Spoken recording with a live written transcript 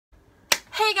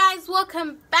Hey guys,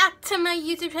 welcome back to my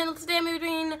YouTube channel. Today I'm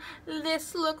doing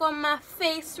this look on my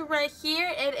face right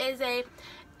here. It is a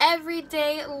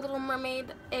everyday Little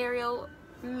Mermaid Ariel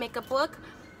makeup look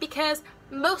because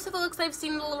most of the looks I've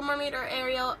seen in the Little Mermaid or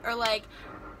Ariel are like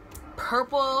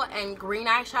purple and green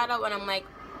eyeshadow, and I'm like,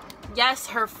 yes,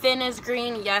 her fin is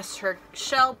green, yes, her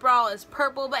shell bra is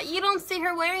purple, but you don't see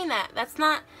her wearing that. That's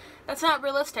not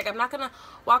realistic. I'm not gonna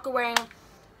walk away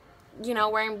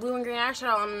wearing blue and green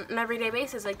eyeshadow on an everyday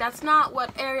basis. Like, that's not what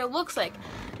Ariel looks like.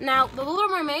 Now, the Little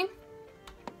Mermaid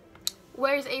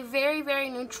wears a very, very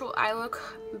neutral eye look.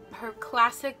 Her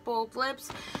classic bold lips.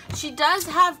 She does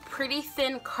have pretty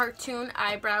thin cartoon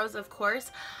eyebrows, of course.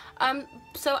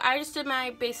 So I just did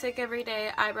my basic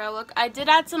everyday eyebrow look. I did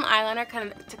add some eyeliner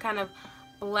to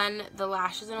blend the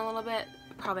lashes in a little bit.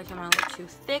 Probably came out a little too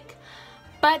thick.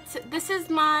 But this is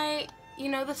my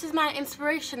this is my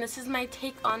inspiration. This is my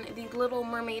take on the Little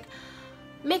Mermaid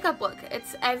makeup look.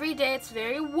 It's everyday. It's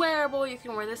very wearable. You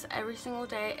can wear this every single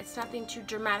day. It's nothing too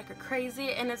dramatic or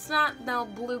crazy. And it's not no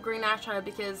blue-green eyeshadow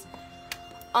because,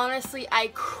 honestly, I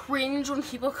cringe when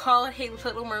people call it a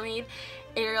Little Mermaid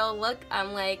Ariel look.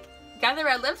 I'm like, got the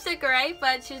red lipstick, right?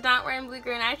 But she's not wearing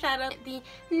blue-green eyeshadow.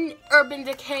 The Urban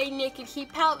Decay Naked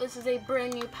Heat palette. This is a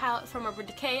brand new palette from Urban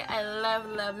Decay. I love,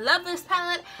 love, love this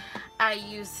palette. I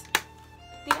use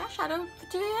the eyeshadow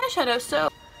to do the eyeshadow.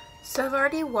 So I've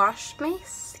already washed my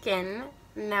skin.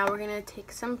 Now we're gonna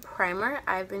take some primer.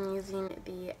 I've been using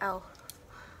the e.l.f.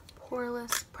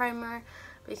 Poreless primer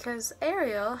because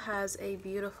Ariel has a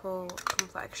beautiful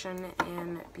complexion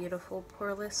and beautiful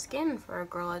poreless skin for a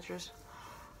girl that just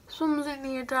swims in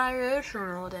the entire ocean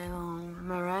all day long.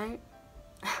 Am I right?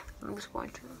 I'm just going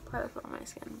to apply this on my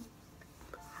skin.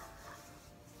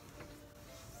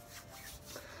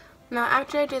 Now,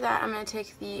 after I do that, I'm going to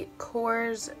take the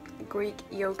Kors Greek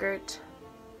Yogurt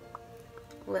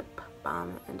Lip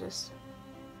Balm and just,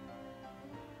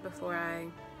 before I,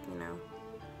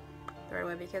 throw it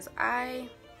away, because I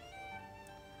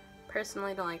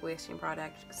personally don't like wasting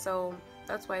product, so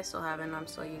that's why I still have it and I'm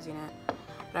still using it.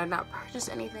 But I've not purchased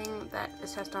anything that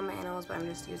is tested on my animals, but I'm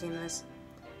just using this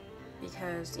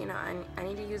because, I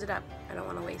need to use it up. I don't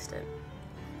want to waste it.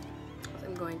 So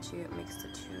I'm going to mix the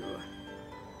two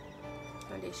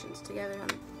foundations together.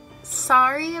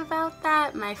 Sorry about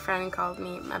that. My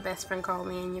best friend called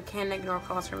me, and you can't ignore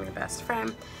calls from your best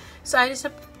friend. So I just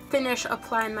finished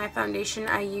applying my foundation.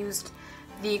 I used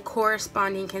the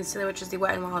corresponding concealer, which is the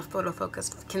Wet n Wild Photo Focus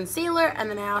Concealer, and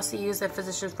then I also used the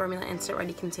Physicians Formula Instant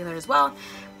Ready Concealer as well,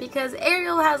 because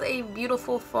Ariel has a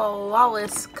beautiful,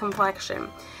 flawless complexion.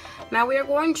 Now we are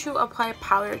going to apply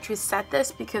powder to set this,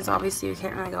 because obviously you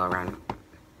can't really go around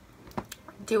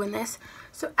doing this.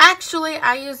 So actually,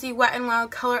 I use the Wet n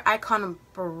Wild Color Icon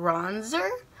Bronzer,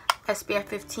 SPF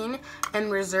 15,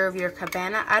 and Reserve Your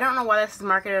Cabana. I don't know why this is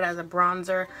marketed as a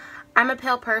bronzer. I'm a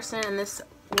pale person, and this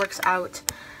works out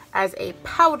as a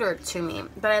powder to me.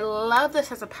 But I love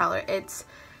this as a powder. It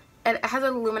has a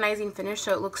luminizing finish,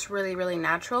 so it looks really, really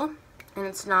natural, and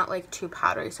it's not like too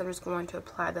powdery. So I'm just going to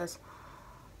apply this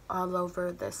all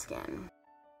over the skin.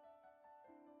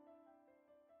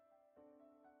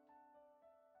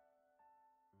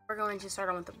 We're going to start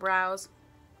on with the brows.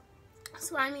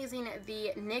 So I'm using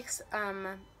the NYX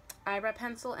eyebrow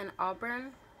pencil in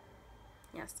AUBRUN.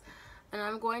 Yes. And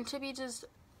I'm going to be just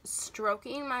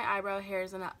stroking my eyebrow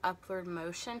hairs in an upward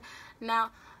motion.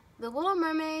 Now, the Little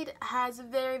Mermaid has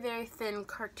very, very thin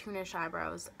cartoonish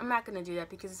eyebrows. I'm not going to do that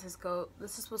because this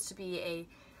is supposed to be a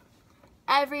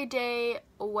everyday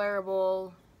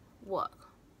wearable look.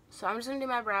 So I'm just going to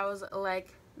do my brows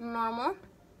like normal.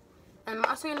 I'm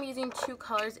also going to be using two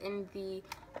colors in the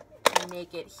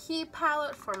Naked Heat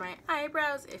palette for my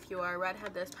eyebrows. If you are a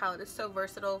redhead, this palette is so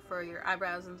versatile for your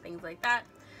eyebrows and things like that.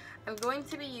 I'm going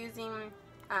to be using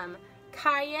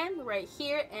Cayenne right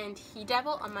here and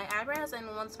Devil on my eyebrows, and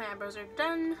once my eyebrows are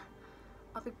done,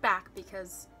 I'll be back,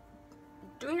 because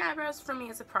doing eyebrows for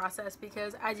me is a process,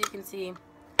 because as you can see,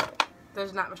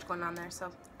 there's not much going on there.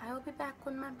 So I will be back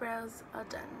when my brows are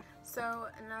done. So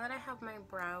now that I have my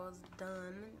brows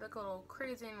done, they look a little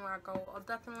crazy and wacko. I'll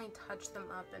definitely touch them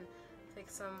up and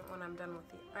fix them when I'm done with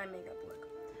the eye makeup look.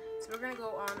 So we're gonna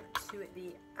go on to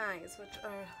the eyes, which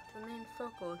are the main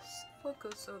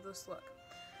focus of this look.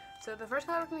 So the first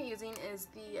color we're gonna be using is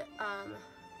the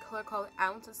color called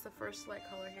Ounce. It's the first light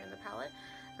color here in the palette.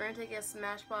 We're going to take a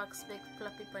Smashbox big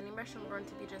fluffy blending brush, and we're going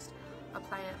to be just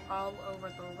applying it all over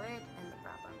the lid and the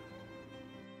brow bone.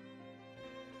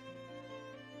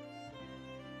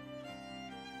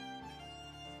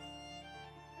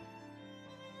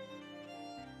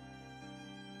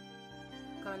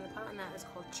 Go in the palette, and that is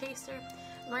called Chaser.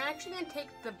 We're actually going to take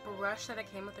the brush that I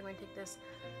came with. We're going to take this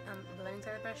blending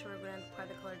side of the brush, and we're going to apply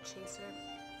the color Chaser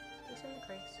just in the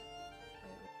crease.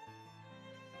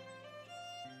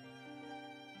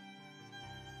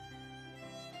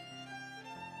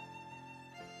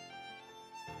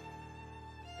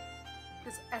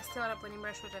 This Estee Lauder blending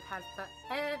brush, which I've had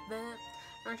forever.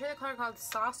 We're going to take the color called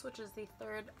Sauce, which is the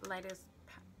third lightest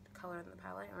color in the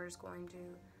palette, and we're just going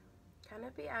to kind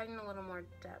of be adding a little more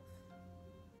depth.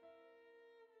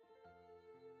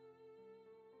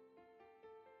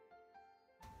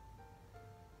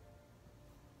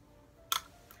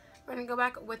 We're going to go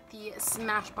back with the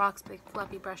Smashbox big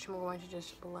fluffy brush, and we're going to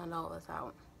just blend all this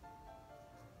out.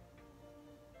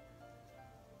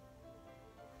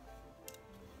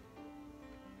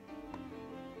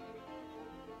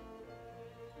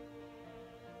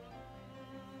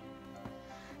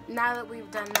 Now that we've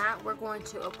done that, we're going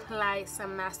to apply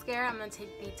some mascara. I'm going to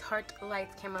take the Tarte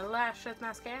Lights Camera Lashes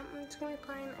mascara. I'm just going to be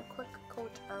applying a quick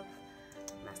coat of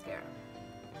mascara.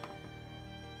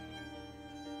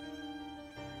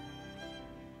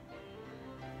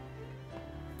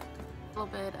 A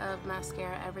little bit of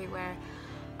mascara everywhere.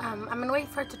 I'm going to wait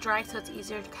for it to dry so it's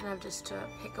easier to kind of just to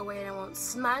pick away and it won't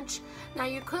smudge. Now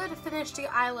you could finish the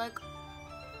eye look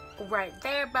right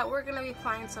there, but we're going to be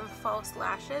applying some false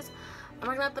lashes. I'm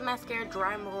going to let the mascara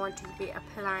dry and we're going to be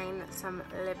applying some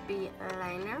lippy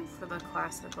liner for the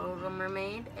classic Little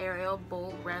Mermaid Ariel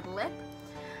Bold Red Lip.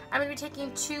 I'm going to be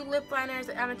taking 2 lip liners.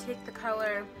 I'm going to take the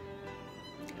color,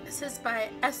 this is by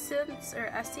Essence or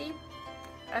Essie.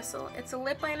 It's a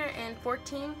lip liner in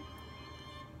 14,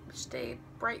 just a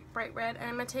bright red. And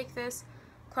I'm going to take this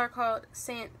color called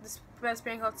this best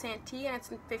brand called Santee, and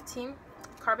it's in 15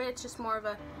 Carbon. It's just more of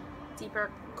a deeper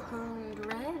coned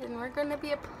red, and we're going to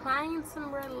be applying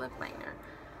some red lip liner.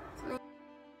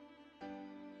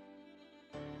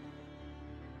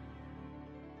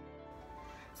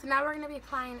 So now we're going to be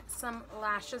applying some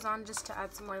lashes on just to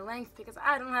add some more length because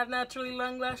I don't have naturally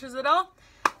long lashes at all.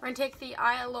 We're going to take the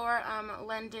Allure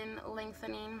London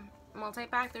Lengthening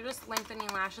Multi-Pack. They're just lengthening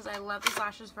lashes. I love these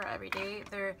lashes for every day.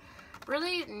 They're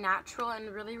really natural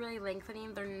and really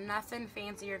lengthening. They're nothing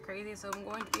fancy or crazy, so I'm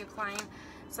going to be applying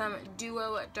some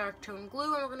Duo Dark Tone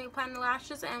Glue, and we're going to be applying the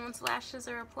lashes, and once the lashes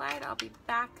are applied, I'll be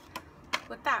back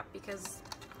with that because,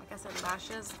 like I said,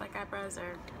 lashes, like eyebrows,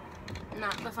 are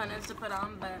not the funnest to put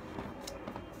on, but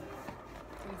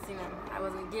you know, I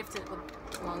wasn't gifted with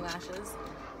long lashes.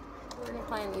 We're going to be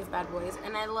applying these bad boys,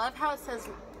 and I love how it says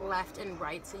left and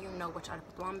right so you know which eye to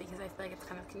put them on because I feel like it's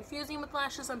kind of confusing with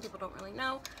lashes. Some people don't really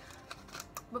know,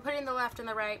 but putting the left and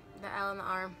the right, the L and the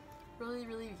R,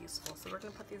 really useful. So we're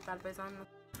going to put these bad boys on.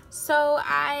 So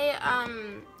I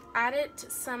added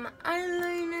some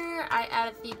eyeliner. I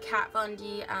added the Kat Von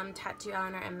D Tattoo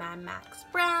Eyeliner in Mad Max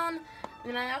Brown.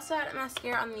 And I also added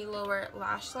mascara on the lower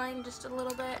lash line just a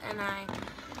little bit. And I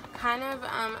kind of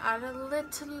added a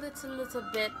little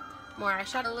bit more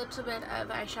eyeshadow. A little bit of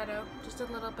eyeshadow, just a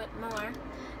little bit more.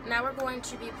 Now we're going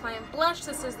to be applying blush.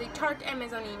 This is the Tarte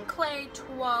Amazonian Clay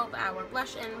 12-Hour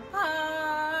Blush in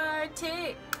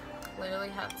Party. Literally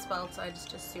how it's spelled, so I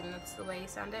just assume that's the way you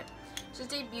sound it.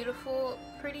 Just a beautiful,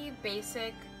 pretty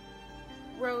basic,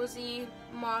 rosy,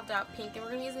 mauved out pink. And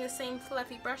we're going to be using the same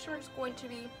fluffy brush, and we're just going to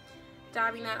be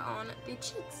dabbing that on the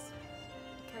cheeks.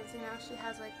 Because, you know, she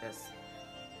has like this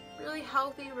really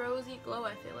healthy, rosy glow,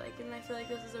 I feel like. And I feel like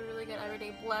this is a really good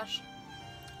everyday blush.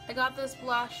 I got this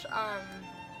blush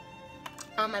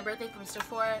on my birthday from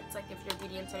Sephora. It's like if you're a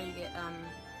beauty insider, you get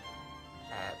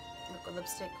liquid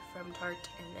lipstick from Tarte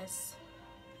and this.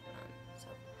 So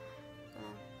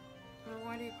I'm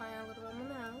going to be applying a little bit on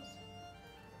the nose.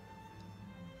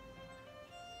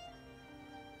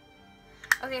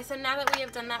 Okay, so now that we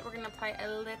have done that, we're going to apply a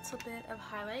little bit of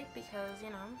highlight because, you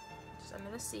know, she's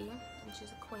under the sea and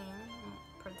she's a queen,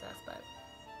 princess, but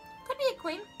could be a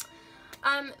queen.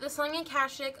 The Celine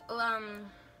Kashik,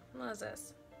 what is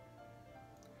this?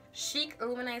 Chic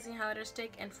Illuminizing Highlighter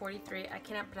Stick in 43. I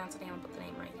cannot pronounce the name. I'll put the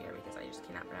name right here because I just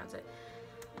cannot pronounce it.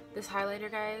 This highlighter,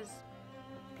 guys,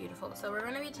 beautiful. So we're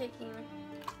going to be taking,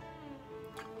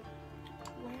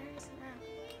 where is it at?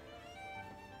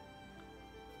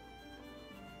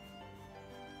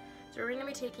 So we're going to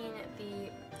be taking the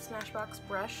Smashbox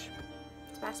brush,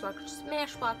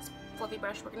 Smashbox fluffy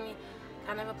brush. We're going to be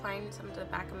kind of applying some to the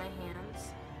back of my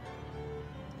hands.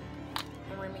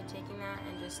 And we're going to be taking that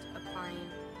and just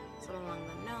applying some along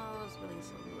the nose,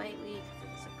 releasing lightly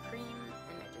because it's a cream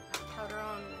and I did put powder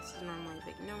on. This is normally a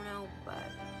big no-no, but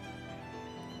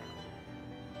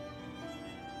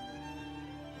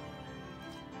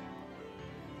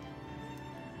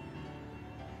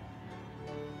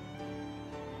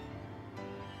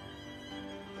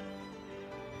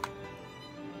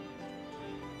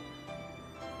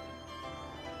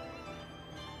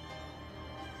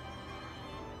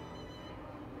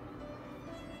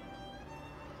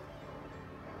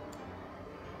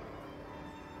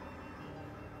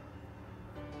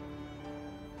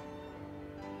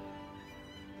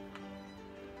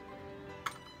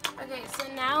Okay, so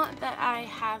now that I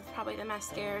have probably the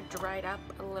mascara dried up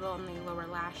a little on the lower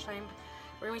lash line,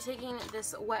 we're going to be taking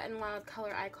this Wet n Wild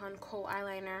Color Icon Kohl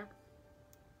eyeliner.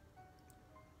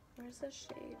 Where's the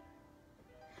shade?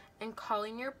 And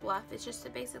calling your bluff. It's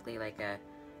just basically like a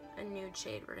nude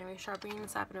shade. We're going to be sharpening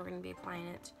this up and we're going to be applying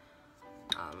it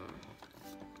on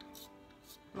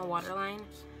the waterline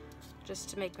just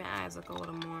to make my eyes look a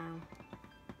little more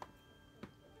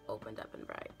opened up and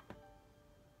bright.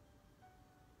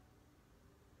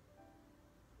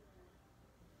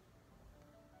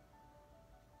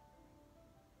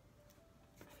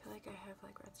 I feel like I have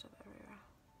like red stuff everywhere.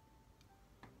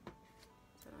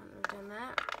 So we've done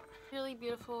that. Really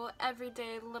beautiful,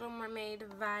 everyday Little Mermaid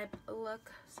vibe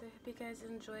look. So I hope you guys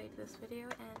enjoyed this video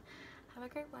and have a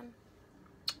great one.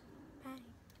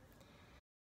 Bye.